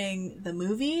watching the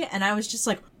movie and I was just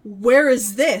like, where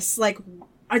is this? Like,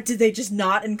 did they just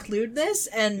not include this?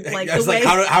 And like, I was the way,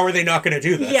 like, how are they not going to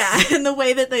do this? yeah, and the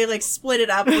way that they like split it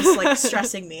up was like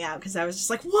stressing me out because I was just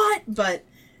like, what? But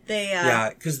they, yeah,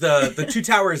 because the Two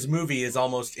Towers movie is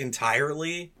almost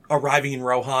entirely arriving in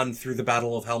Rohan through the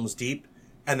Battle of Helm's Deep,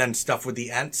 and then stuff with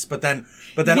the Ents. But then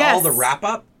Yes. all the wrap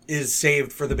up is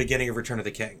saved for the beginning of Return of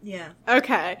the King. yeah.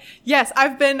 Okay. Yes,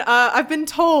 I've been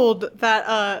told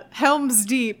that Helm's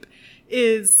Deep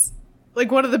is like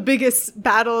one of the biggest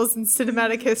battles in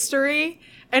cinematic history.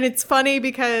 And it's funny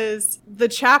because the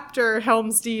chapter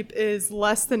Helm's Deep is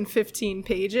less than 15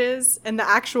 pages, and the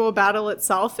actual battle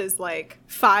itself is like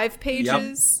 5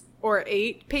 pages or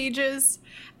 8 pages.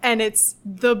 And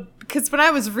because when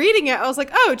I was reading it, I was like,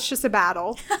 oh, it's just a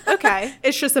battle. Okay.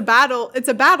 It's just a battle. It's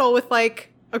a battle with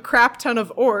like a crap ton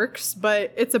of orcs,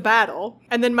 but it's a battle.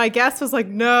 And then my guess was like,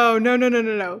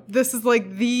 no. This is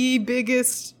like the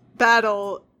biggest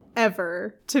battle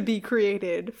ever to be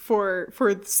created for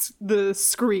the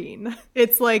screen.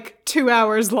 It's like 2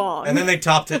 hours long. And then they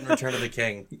topped it in Return of the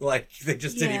King. Like, they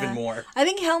just did Yeah. even more. I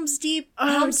think Helm's Deep. Oh,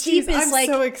 Helm's geez, Deep is I'm like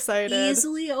so excited.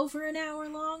 easily over an hour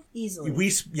long. Easily. We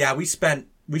spent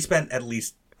at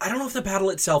least, I don't know if the battle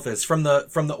itself is from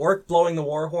the orc blowing the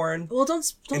war horn Well,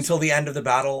 don't until the end of the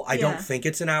battle. I Yeah. don't think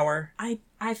it's an hour.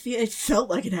 I feel it felt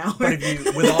like an hour. But if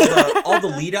you with all the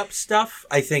lead up stuff,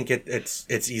 I think it's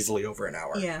easily over an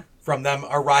hour. Yeah. From them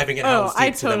arriving at Oh, Helm's Deep I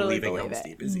to them totally leaving believe Helm's it.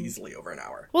 Deep is easily over an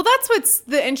hour. Well, that's what's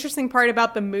the interesting part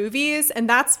about the movies, and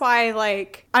that's why,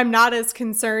 like, I'm not as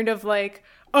concerned of, like,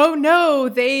 oh no,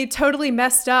 they totally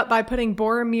messed up by putting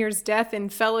Boromir's death in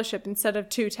Fellowship instead of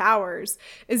Two Towers,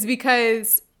 is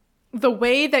because the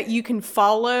way that you can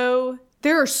follow,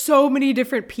 there are so many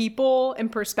different people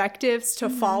and perspectives to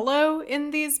follow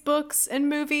in these books and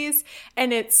movies,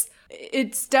 and it's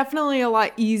definitely a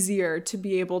lot easier to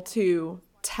be able to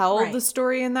tell Right. the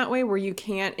story in that way, where you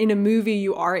can't in a movie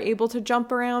you are able to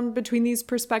jump around between these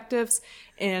perspectives,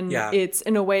 and Yeah. it's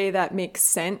in a way that makes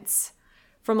sense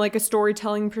from like a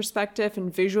storytelling perspective,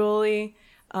 and visually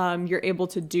you're able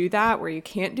to do that where you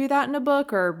can't do that in a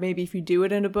book, or maybe if you do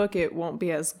it in a book it won't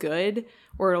be as good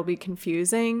or it'll be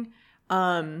confusing.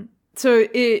 So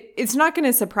it's not going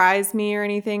to surprise me or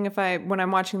anything when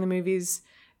I'm watching the movies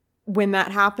when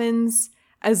that happens,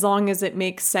 as long as it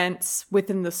makes sense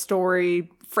within the story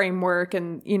framework,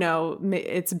 and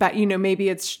it's maybe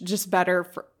it's just better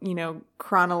for,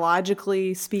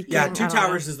 chronologically speaking. Yeah, I Two don't know.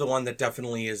 Towers is the one that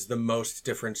definitely is the most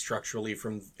different structurally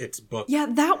from its book. Yeah,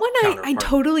 that one I counterpart.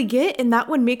 totally get, and that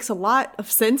one makes a lot of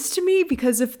sense to me,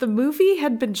 because if the movie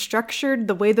had been structured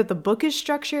the way that the book is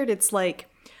structured, it's like,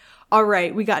 all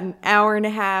right, we got an hour and a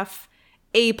half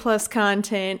A+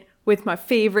 content with my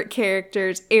favorite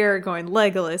characters, Aragorn,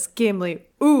 Legolas, Gimli.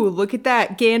 Ooh, look at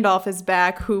that, Gandalf is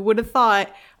back. Who would have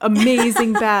thought?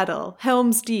 Amazing battle,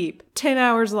 Helm's Deep, 10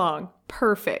 hours long,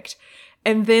 perfect.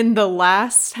 And then the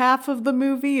last half of the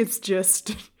movie is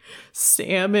just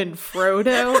Sam and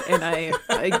Frodo, and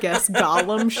I guess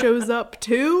Gollum shows up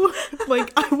too.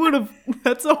 Like,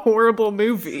 that's a horrible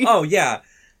movie. Oh yeah,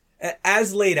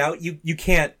 as laid out, you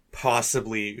can't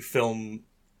possibly film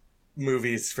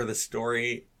movies for the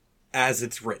story as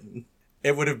it's written.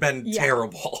 It would have been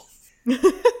terrible.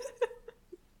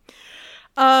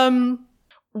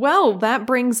 Well, that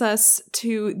brings us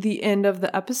to the end of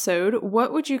the episode.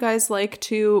 What would you guys like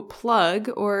to plug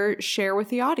or share with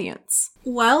the audience?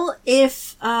 Well,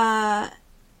 if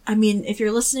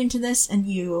you're listening to this and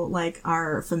you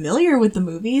are familiar with the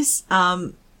movies,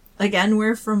 again,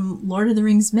 we're from Lord of the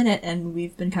Rings Minute, and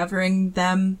we've been covering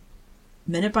them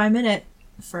minute by minute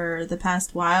for the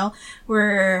past while.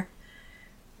 We're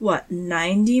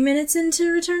 90 minutes into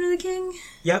Return of the King?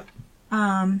 Yep.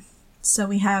 So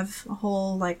we have a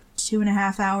whole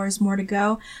 2.5 hours more to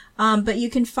go. But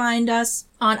you can find us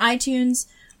on iTunes.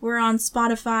 We're on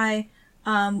Spotify.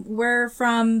 We're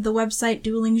from the website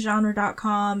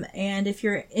duelinggenre.com. And if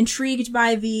you're intrigued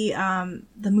by the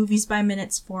movies by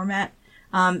minutes format,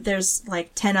 there's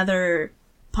 10 other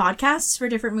podcasts for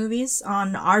different movies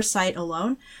on our site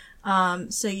alone.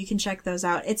 So you can check those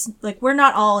out. It's we're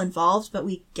not all involved, but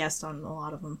we guest on a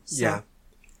lot of them. So. Yeah.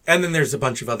 And then there's a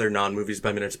bunch of other non-movies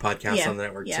by minutes podcasts on the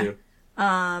network too.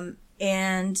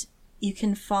 And you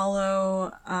can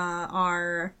follow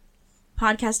our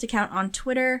podcast account on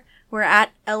Twitter. We're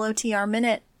at LOTR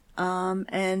Minute.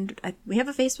 And we have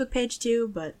a Facebook page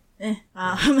too, but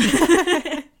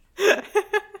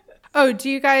Oh, do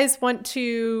you guys want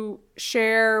to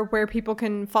share where people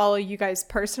can follow you guys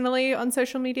personally on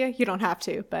social media? You don't have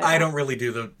to, but I don't really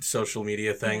do the social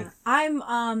media thing. Yeah.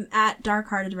 I'm at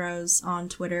Dark-Hearted Rose on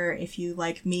Twitter if you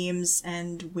like memes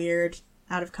and weird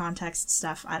out of context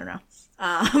stuff. I don't know.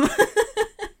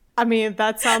 I mean,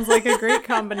 that sounds like a great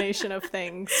combination of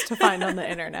things to find on the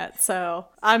internet, so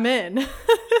I'm in.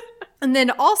 And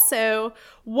then also,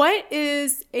 what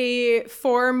is a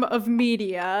form of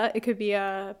media, it could be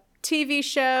a TV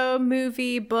show,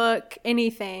 movie, book,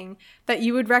 anything, that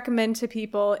you would recommend to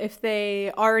people if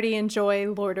they already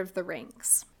enjoy Lord of the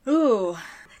Rings? Ooh.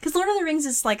 Because Lord of the Rings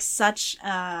is like such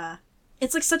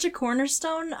it's like such a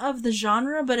cornerstone of the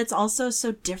genre, but it's also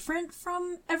so different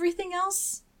from everything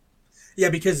else. Yeah,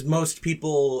 because most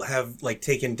people have like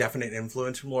taken definite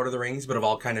influence from Lord of the Rings, but have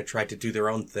all kind of tried to do their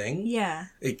own thing. Yeah.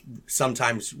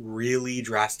 Sometimes really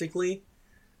drastically.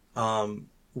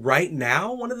 Right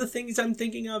now, one of the things I'm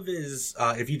thinking of is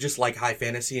if you just like high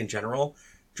fantasy in general,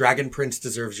 Dragon Prince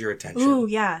deserves your attention. Ooh,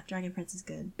 yeah. Dragon Prince is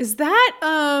good. Is that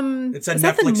it's a is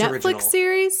that the Netflix Netflix original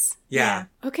series? Yeah.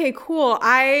 Okay, cool.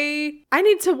 I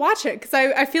need to watch it because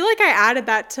I feel like I added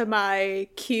that to my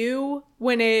queue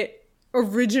when it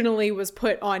originally was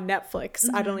put on Netflix.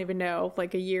 I don't even know,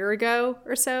 like a year ago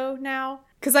or so now.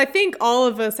 Because I think all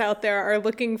of us out there are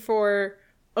looking for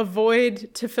a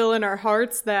void to fill in our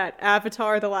hearts that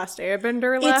Avatar: The Last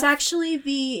Airbender left. It's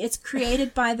actually it's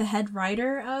created by the head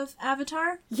writer of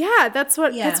Avatar. Yeah, that's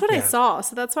what Yeah. I saw.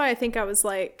 So that's why I think I was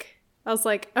like,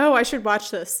 oh, I should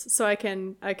watch this so I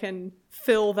can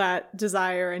fill that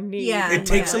desire and need. Yeah. It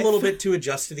takes a little bit to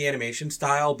adjust to the animation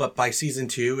style, but by season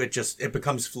 2, it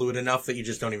becomes fluid enough that you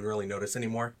just don't even really notice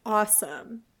anymore.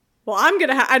 Awesome. Well, I'm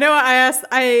gonna. I know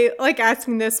I like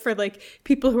asking this for like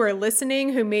people who are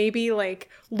listening who maybe like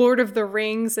Lord of the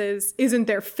Rings isn't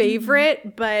their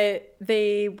favorite, but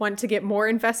they want to get more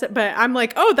invested. But I'm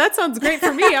like, oh, that sounds great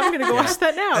for me. I'm gonna go watch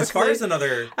that now. As far as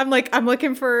another, I'm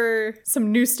looking for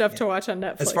some new stuff to watch on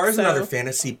Netflix. As far as another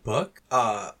fantasy book,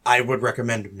 I would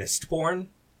recommend Mistborn,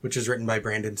 which is written by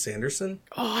Brandon Sanderson.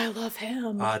 Oh, I love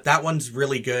him. That one's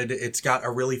really good. It's got a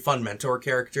really fun mentor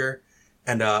character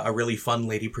and a really fun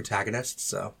lady protagonist,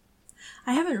 so.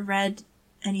 I haven't read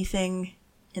anything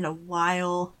in a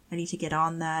while. I need to get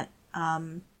on that.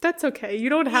 That's okay. You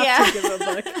don't have to give a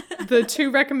book. The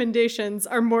 2 recommendations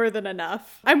are more than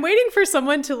enough. I'm waiting for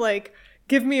someone to like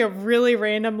give me a really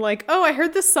random like, oh, I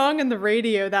heard this song on the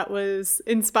radio that was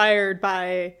inspired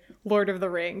by Lord of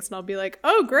the Rings, and I'll be like,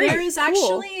 oh, great. There is cool.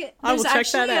 actually I will check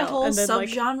that a out. whole And then,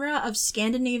 subgenre of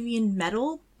Scandinavian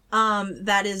metal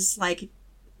that is like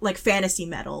fantasy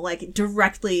metal, like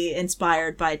directly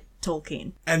inspired by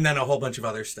Tolkien. And then a whole bunch of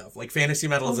other stuff. Like fantasy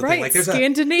metal is a right, thing. Like there's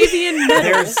Scandinavian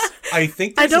metal. I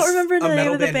think I there's don't remember the a name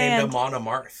metal of the band named Amon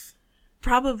Amarth.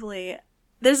 Probably.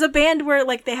 There's a band where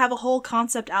like they have a whole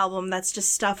concept album that's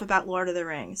just stuff about Lord of the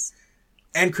Rings.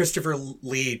 And Christopher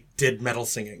Lee did metal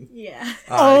singing. Yeah.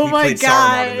 Oh he my played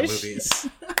Saruman in the gosh. movies.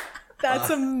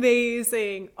 That's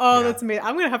amazing. Oh, yeah. that's amazing.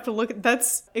 I'm going to have to look at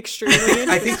that's extremely interesting.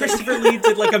 I think Christopher Lee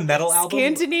did like a metal album.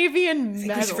 Scandinavian I think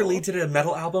metal. Christopher Lee did a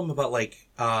metal album about like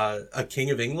a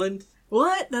king of England.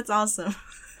 What? That's awesome.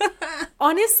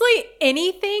 Honestly,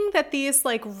 anything that these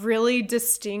like really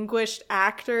distinguished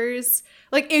actors,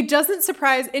 like it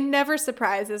never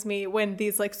surprises me when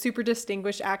these like super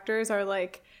distinguished actors are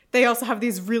like, they also have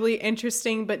these really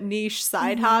interesting but niche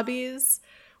side hobbies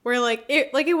where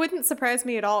it wouldn't surprise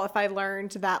me at all if I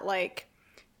learned that like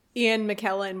Ian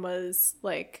McKellen was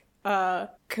like a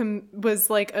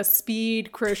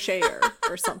speed crocheter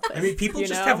or something. I mean, people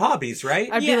just have hobbies, right?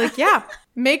 I'd be like, yeah,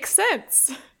 makes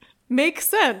sense. Makes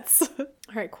sense.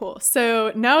 All right, cool.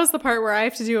 So now is the part where I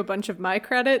have to do a bunch of my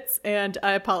credits, and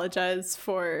I apologize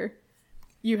for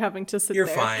you having to sit You're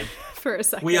there fine. for a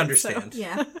second. We understand.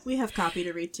 Yeah, we have copy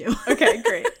to read too. Okay,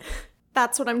 great.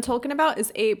 That's What I'm Talking About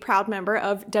is a proud member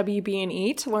of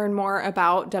WB&E. To learn more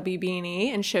about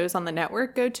WB&E and shows on the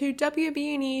network, go to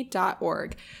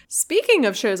WB&E.org. Speaking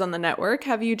of shows on the network,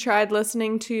 have you tried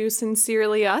listening to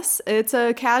Sincerely Us? It's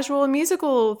a casual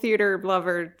musical theater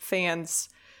lover fans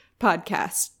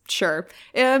podcast. Sure.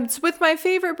 It's with my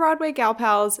favorite Broadway gal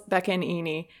pals, Becca and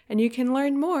Eni, and you can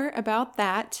learn more about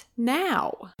that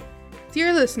now.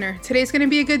 Dear listener, today's going to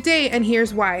be a good day, and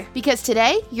here's why. Because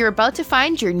today, you're about to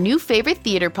find your new favorite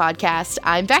theater podcast.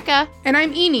 I'm Becca. And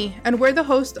I'm Eni, and we're the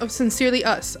host of Sincerely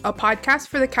Us, a podcast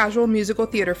for the casual musical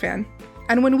theater fan.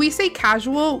 And when we say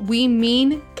casual, we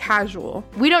mean casual.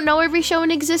 We don't know every show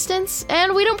in existence,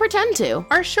 and we don't pretend to.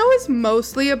 Our show is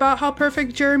mostly about how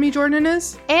perfect Jeremy Jordan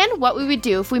is. And what we would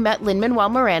do if we met Lin-Manuel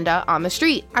Miranda on the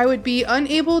street. I would be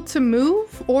unable to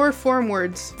move or form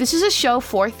words. This is a show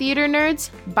for theater nerds,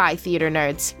 by theater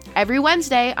nerds. Every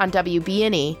Wednesday on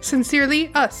WB&E. Sincerely,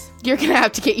 us. You're gonna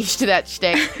have to get used to that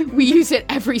shtick. We use it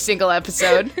every single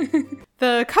episode.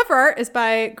 The cover art is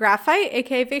by Graphite,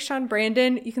 aka Vaishon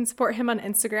Brandon. You can support him on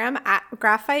Instagram at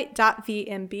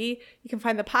graphite.vmb. You can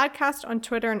find the podcast on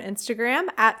Twitter and Instagram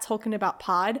at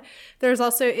TolkienAboutPod. There's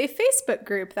also a Facebook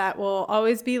group that will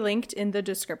always be linked in the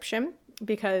description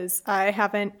because I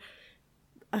haven't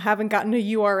gotten a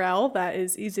URL that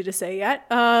is easy to say yet.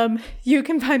 You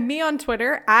can find me on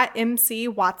Twitter at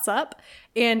MCWhatsup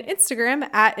and Instagram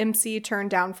at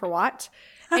MCTurnDownForWhat.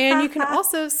 And you can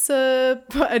also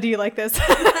do you like this?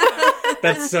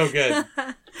 That's so good.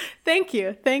 Thank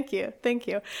you.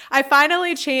 I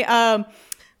finally changed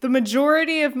the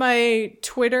majority of my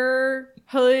Twitter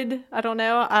hood. I don't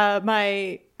know.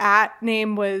 My at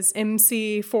name was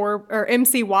MC4 or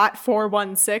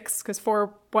MCWatt416 because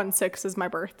 416 is my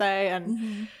birthday,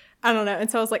 and I don't know. And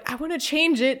so I was like, I want to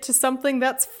change it to something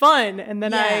that's fun. And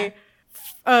then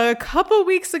a couple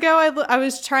weeks ago, I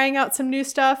was trying out some new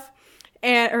stuff.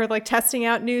 Or like testing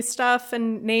out new stuff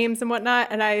and names and whatnot.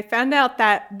 And I found out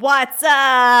that What's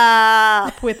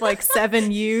Up with like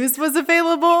 7 U's was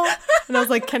available. And I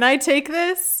was like, can I take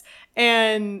this?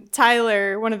 And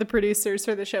Tyler, one of the producers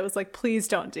for the show, was like, please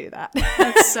don't do that.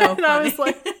 That's so funny. And I was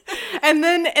like, and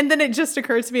then it just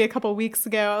occurred to me a couple weeks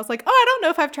ago. I was like, oh, I don't know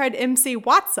if I've tried MC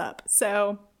What's Up.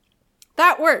 So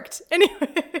that worked.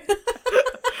 Anyway.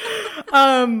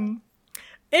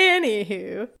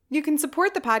 Anywho, you can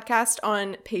support the podcast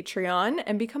on Patreon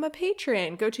and become a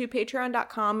patron. Go to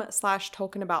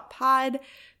patreon.com/TolkienAboutPod.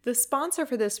 The sponsor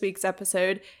for this week's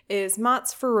episode is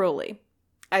Mats Ferroli,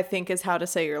 I think is how to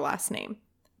say your last name.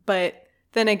 But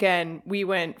then again,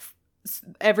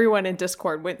 everyone in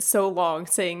Discord went so long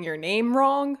saying your name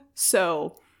wrong.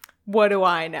 So what do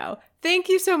I know? Thank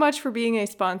you so much for being a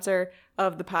sponsor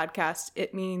of the podcast.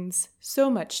 It means so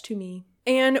much to me.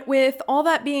 And with all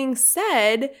that being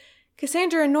said,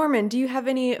 Cassandra and Norman, do you have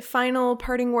any final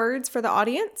parting words for the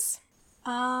audience?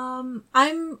 I'm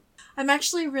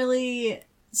actually really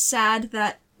sad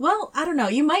that, well, I don't know,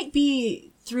 you might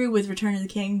be through with Return of the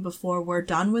King before we're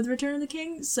done with Return of the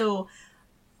King, so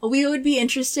we would be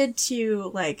interested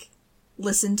to, like,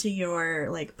 listen to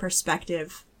your, like,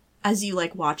 perspective as you,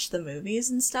 like, watch the movies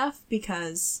and stuff,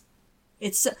 because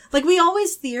it's, like, we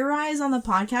always theorize on the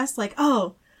podcast, like,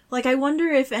 oh, like, I wonder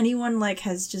if anyone, like,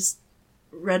 has just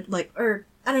read, like, or,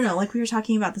 I don't know, like, we were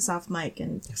talking about this off mic,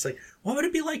 and... It's like, what would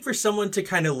it be like for someone to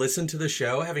kind of listen to the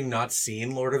show having not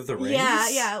seen Lord of the Rings?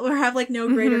 Yeah, or have, like, no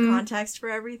greater context for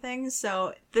everything,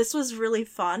 so this was really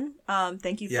fun.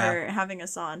 Thank you for having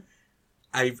us on.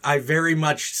 I very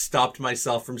much stopped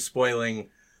myself from spoiling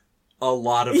a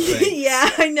lot of things. Yeah,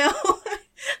 I know.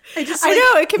 I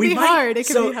know, it can be hard. It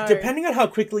can be hard. Depending on how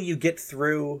quickly you get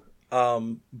through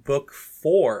book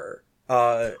 4,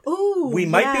 we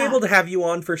might be able to have you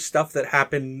on for stuff that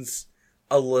happens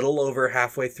a little over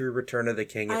halfway through Return of the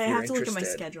King if you're interested. I have to look at my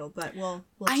schedule, but we'll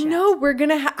I chat. know we're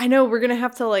gonna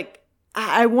have to, like,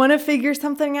 I want to figure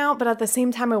something out, but at the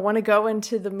same time I want to go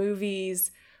into the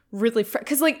movies really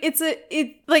because like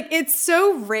it's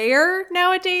so rare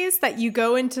nowadays that you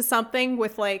go into something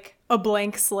with like a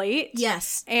blank slate.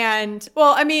 Yes. And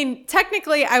well, I mean,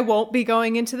 technically I won't be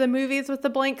going into the movies with a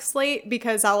blank slate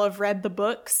because I'll have read the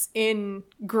books in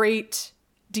great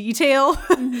detail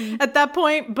at that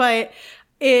point, but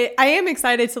I am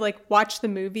excited to like watch the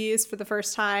movies for the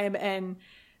first time, and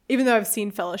even though I've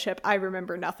seen Fellowship, I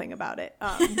remember nothing about it.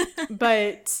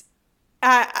 But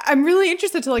I'm really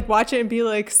interested to like watch it and be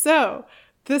like, so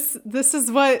this is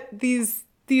what these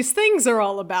things are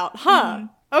all about, huh?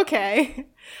 Okay.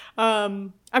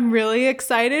 I'm really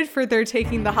excited for their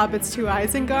taking the Hobbits to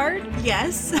Isengard.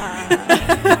 Yes. The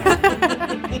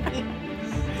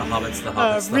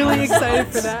Hobbits. Really excited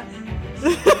for that.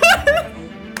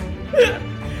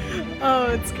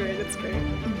 Oh, it's great.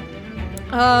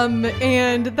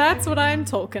 And that's what I'm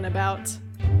talking about.